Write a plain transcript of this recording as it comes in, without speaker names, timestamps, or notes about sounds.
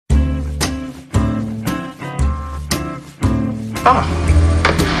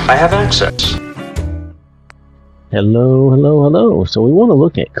Ah, I have access. Hello, hello, hello. So we want to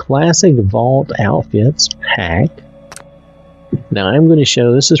look at Classic Vault Outfits Pack. Now I'm going to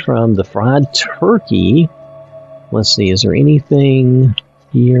show, this is from the Fried Turkey. Let's see, is there anything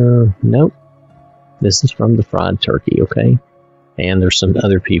here? Nope. This is from the Fried Turkey, okay? And there's some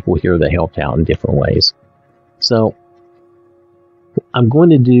other people here that helped out in different ways. So I'm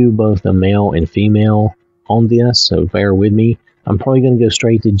going to do both a male and female on this, so bear with me. I'm probably going to go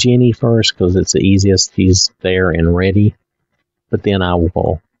straight to Jenny first because it's the easiest. He's there and ready. But then I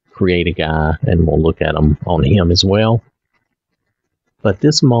will create a guy and we'll look at him on him as well. But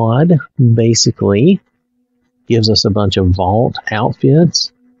this mod basically gives us a bunch of vault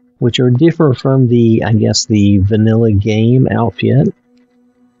outfits, which are different from the, I guess, the vanilla game outfit.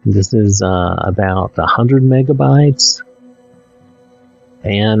 This is about 100 megabytes.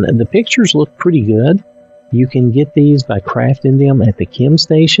 And the pictures look pretty good. You can get these by crafting them at the chem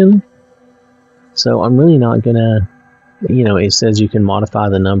station. So I'm really not gonna, you know, it says you can modify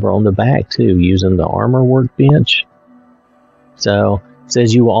the number on the back too using the armor workbench. So it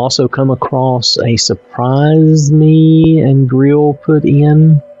says you will also come across a surprise me and grill put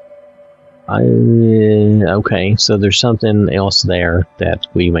in. Okay, so there's something else there that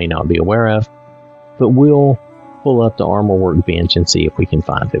we may not be aware of, but we'll pull up the armor workbench and see if we can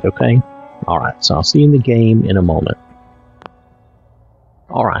find it, okay? Alright, so I'll see you in the game in a moment.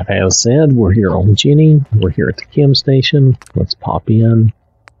 Alright, as said, we're here on Jenny. We're here at the chem station. Let's pop in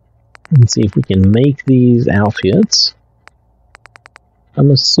and see if we can make these outfits.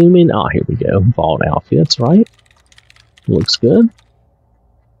 I'm assuming, here we go, vault outfits, right? Looks good.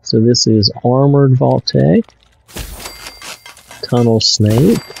 So this is Armored Vault Tech, Tunnel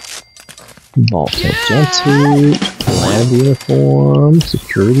Snake, Vault Tech Jumpsuit, Lab Uniform,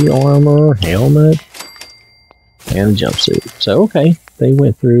 Security Armor, Helmet, and Jumpsuit. So, okay, they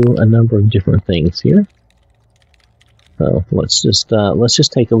went through a number of different things here. So let's just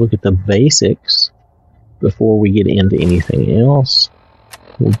take a look at the basics before we get into anything else.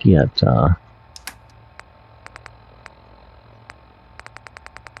 We'll get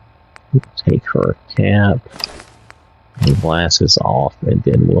take her cap and glasses off, and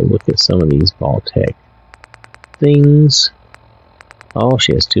then we'll look at some of these Vault Tech things. Oh,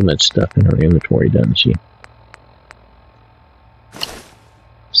 she has too much stuff in her inventory, doesn't she?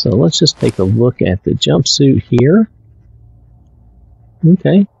 So let's just take a look at the jumpsuit here.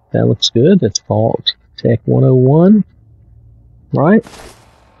 Okay, that looks good. That's Vault Tech 101, right?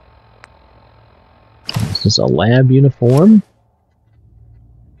 This is a lab uniform.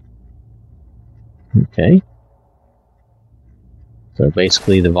 Okay. So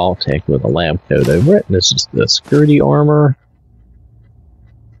basically the Vault Tech with a lab coat over it. This is the security armor.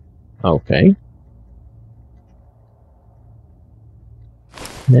 Okay.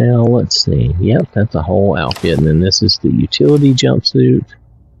 Now let's see. Yep, that's a whole outfit. And then this is the utility jumpsuit.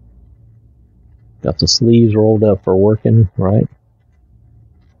 Got the sleeves rolled up for working, right?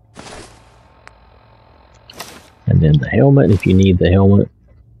 And then the helmet, if you need the helmet.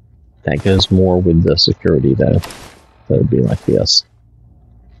 That goes more with the security though. So it'd be like this.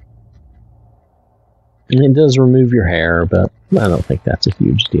 And it does remove your hair, but I don't think that's a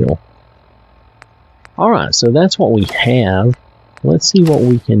huge deal. Alright, so that's what we have. Let's see what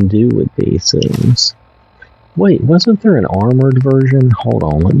we can do with these things. Wait, wasn't there an armored version? Hold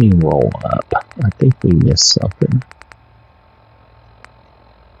on, let me roll up. I think we missed something.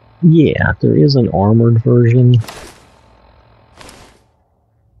 Yeah, there is an armored version.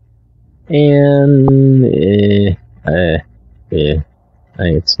 And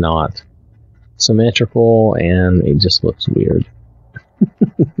it's not symmetrical, and it just looks weird.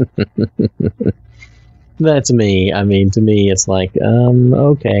 That's me. I mean, to me, it's like,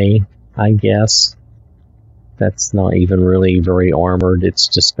 okay, I guess that's not even really very armored. It's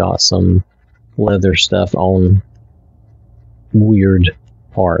just got some leather stuff on weird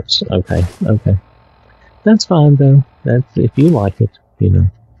parts. Okay, okay. That's fine, though. That's, if you like it, you know.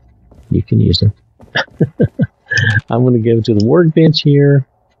 You can use them. I'm going to go to the workbench here,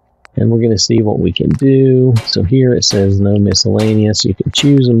 and we're going to see what we can do. So here it says no miscellaneous. You can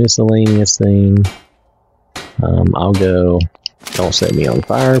choose a miscellaneous thing. I'll go, don't set me on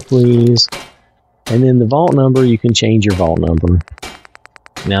fire, please. And then the vault number, you can change your vault number.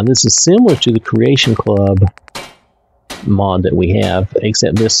 Now this is similar to the Creation Club mod that we have,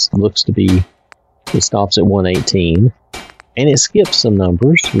 except this looks to be, it stops at 118. And it skips some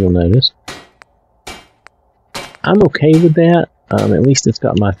numbers, you'll notice. I'm okay with that. At least it's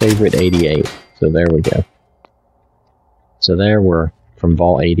got my favorite 88. So there we go. So there we're from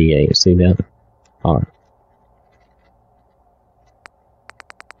Vault 88. See that? Alright.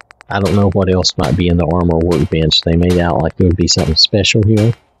 I don't know what else might be in the armor workbench. They made out like there would be something special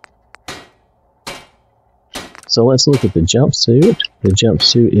here. So let's look at the jumpsuit. The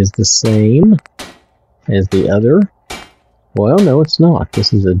jumpsuit is the same as the other. Well, no, it's not.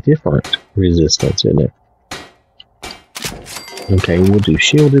 This is a different resistance, isn't it? Okay, we'll do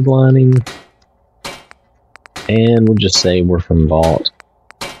shielded lining. And we'll just say we're from Vault.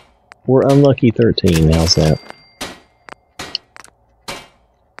 We're unlucky 13. How's that?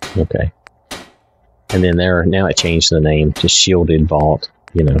 Okay. And then now it changed the name to Shielded Vault.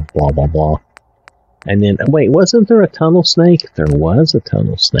 You know, blah, blah, blah. And then, wait, wasn't there a tunnel snake? There was a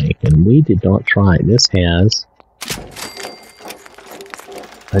tunnel snake, and we did not try it. This has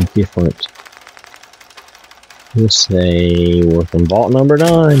a different... We'll say we're from vault number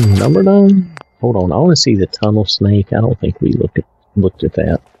 9. Number 9? Hold on, I want to see the tunnel snake. I don't think we looked at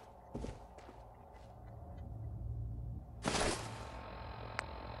that.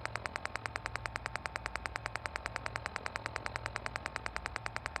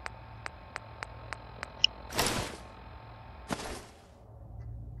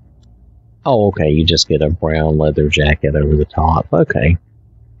 Oh, okay, you just get a brown leather jacket over the top. Okay.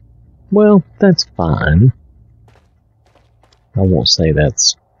 Well, that's fine. I won't say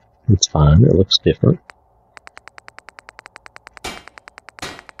it's fine. It looks different.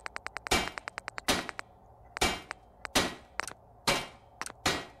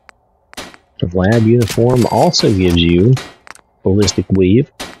 The lab uniform also gives you ballistic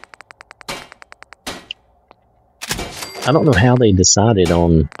weave. I don't know how they decided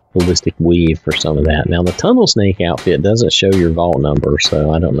on ballistic weave for some of that. Now, the tunnel snake outfit doesn't show your vault number,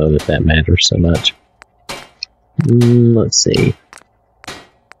 so I don't know that matters so much. Let's see.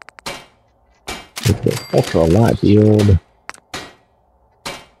 With the ultra light build.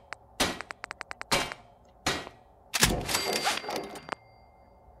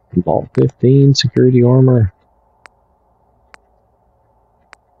 Vault 15 security armor.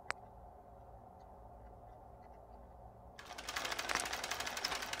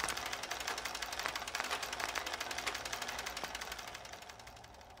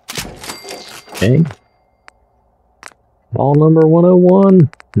 Okay. Ball number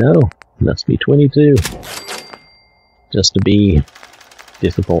 101. No, must be 22. Just to be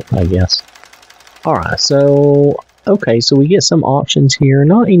difficult, I guess. Alright, so... Okay, so we get some options here.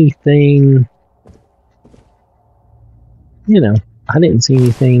 Not anything... You know, I didn't see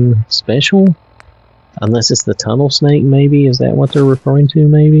anything special. Unless it's the tunnel snake, maybe? Is that what they're referring to,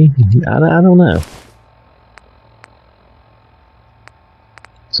 maybe? I don't know.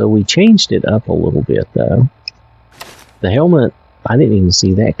 So we changed it up a little bit, though. The helmet, I didn't even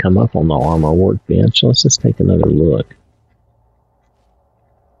see that come up on the armor workbench. Let's just take another look.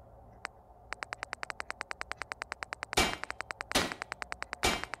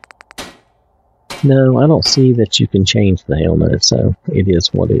 No, I don't see that you can change the helmet, so it is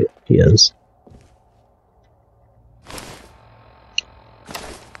what it is.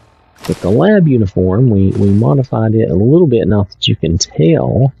 But the lab uniform, we modified it a little bit, not that you can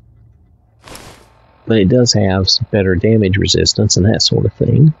tell, but it does have some better damage resistance and that sort of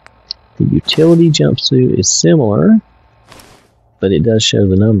thing. The utility jumpsuit is similar, but it does show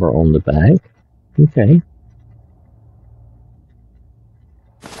the number on the back. Okay.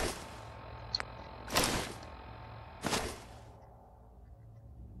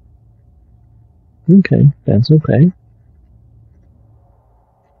 Okay, that's okay.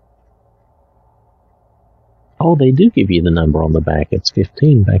 Oh, they do give you the number on the back. It's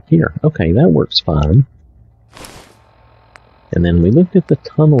 15 back here. Okay, that works fine. And then we looked at the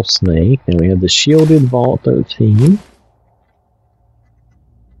tunnel snake, and we have the shielded vault 13.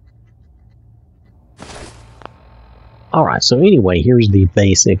 Alright, so anyway, here's the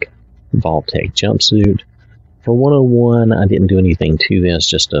basic Vault Tech jumpsuit. For 101, I didn't do anything to this,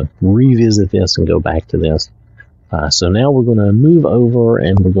 just to revisit this and go back to this. So now we're going to move over,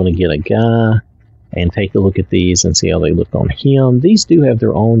 and we're going to get a guy and take a look at these and see how they look on him. These do have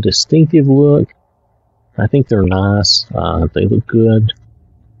their own distinctive look. I think they're nice. They look good.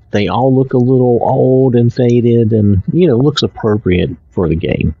 They all look a little old and faded and, you know, looks appropriate for the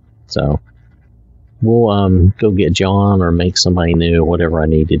game. So we'll go get John or make somebody new, whatever I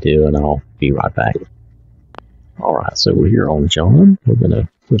need to do, and I'll be right back. Alright, so we're here on John. We're going to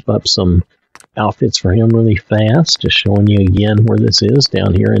flip up some outfits for him really fast. Just showing you again where this is,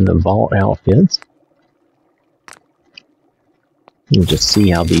 down here in the Vault outfits. You can just see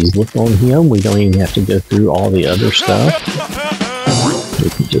how these look on him. We don't even have to go through all the other stuff. We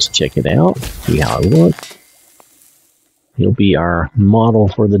can just check it out, see how it looks. He'll be our model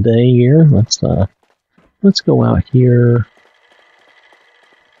for the day here. Let's go out here.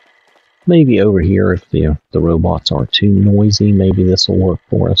 Maybe over here, if the robots aren't too noisy, maybe this will work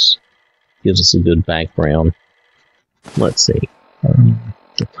for us. Gives us a good background. Let's see.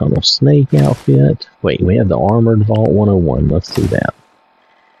 The Tunnel Snake outfit. Wait, we have the Armored Vault 101. Let's do that.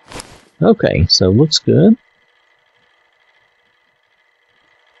 Okay, so looks good.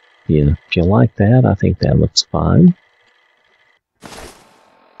 Yeah, if you like that, I think that looks fine.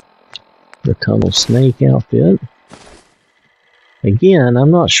 The Tunnel Snake outfit. Again,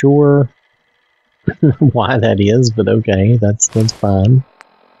 I'm not sure why that is, but okay, that's fine.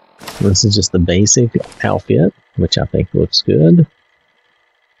 This is just the basic outfit, which I think looks good.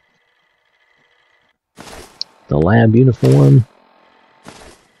 The lab uniform.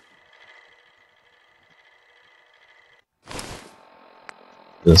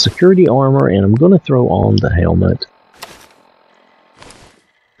 The security armor, and I'm going to throw on the helmet.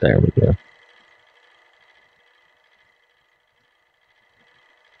 There we go.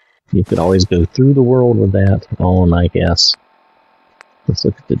 You could always go through the world with that on, I guess. Let's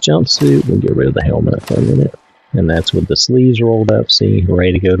look at the jumpsuit. We'll get rid of the helmet for a minute. And that's with the sleeves rolled up. See,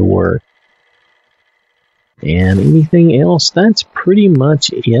 ready to go to work. And anything else? That's pretty much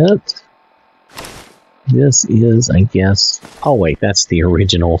it. This is, I guess... Oh, wait, that's the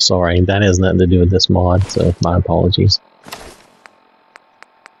original. Sorry, that has nothing to do with this mod, so my apologies.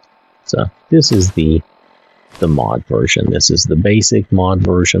 So, this is the mod version. This is the basic mod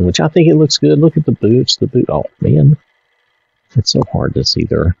version, which I think it looks good. Look at the boots. Oh, man. It's so hard to see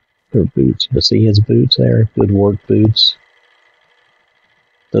their boots. But see his boots there? Good work boots.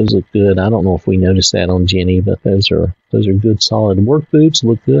 Those look good. I don't know if we noticed that on Jenny, but those are good, solid work boots.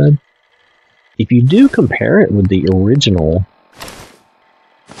 Look good. If you do compare it with the original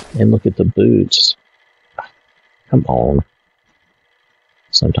and look at the boots, come on.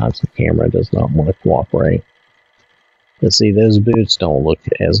 Sometimes the camera does not want to cooperate. But see, those boots don't look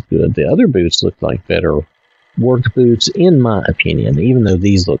as good. The other boots look like better work boots, in my opinion, even though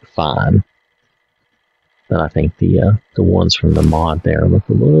these look fine. But I think the ones from the mod there look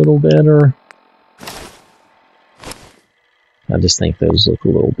a little better. I just think those look a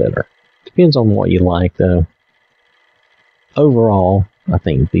little better. Depends on what you like, though. Overall, I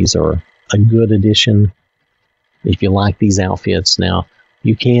think these are a good addition. If you like these outfits, now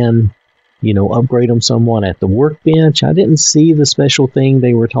you can, upgrade them somewhat at the workbench. I didn't see the special thing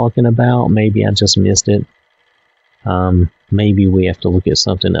they were talking about. Maybe I just missed it. Maybe we have to look at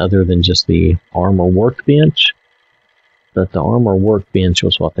something other than just the armor workbench. But the armor workbench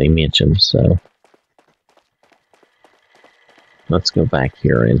was what they mentioned, so let's go back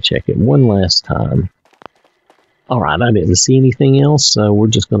here and check it one last time. Alright, I didn't see anything else, so we're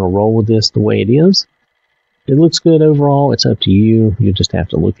just going to roll with this the way it is. It looks good overall. It's up to you. You just have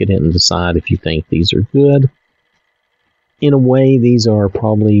to look at it and decide if you think these are good. In a way, these are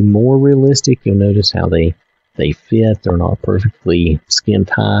probably more realistic. You'll notice how they fit. They're not perfectly skin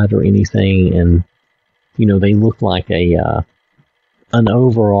tight or anything, and they look like an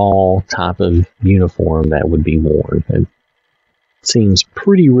overall type of uniform that would be worn. It seems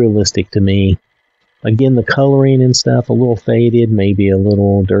pretty realistic to me. Again, the coloring and stuff, a little faded, maybe a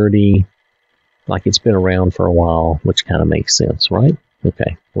little dirty, like it's been around for a while, which kind of makes sense, right?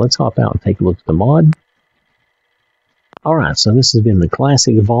 Okay, let's hop out and take a look at the mod. Alright, so this has been the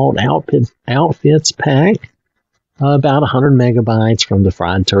Classic Vault Outfits pack. About 100 megabytes from the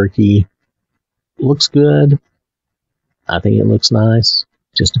fried turkey. Looks good. I think it looks nice.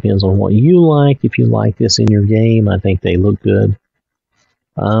 Just depends on what you like. If you like this in your game, I think they look good.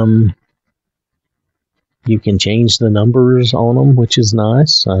 You can change the numbers on them, which is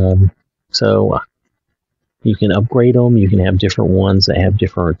nice. So you can upgrade them. You can have different ones that have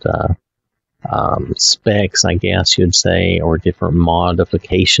different specs, I guess you'd say, or different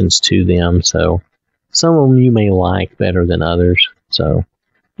modifications to them. So some of them you may like better than others. So,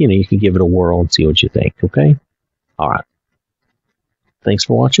 you can give it a whirl and see what you think, okay? Alright. Thanks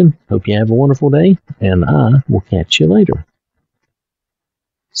for watching. Hope you have a wonderful day, and I will catch you later.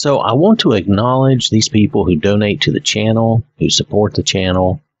 So, I want to acknowledge these people who donate to the channel, who support the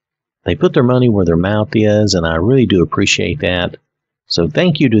channel. They put their money where their mouth is, and I really do appreciate that. So,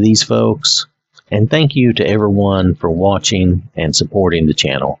 thank you to these folks, and thank you to everyone for watching and supporting the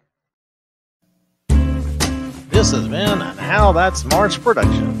channel. This has been an OwwThatSmarts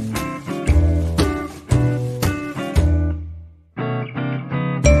production.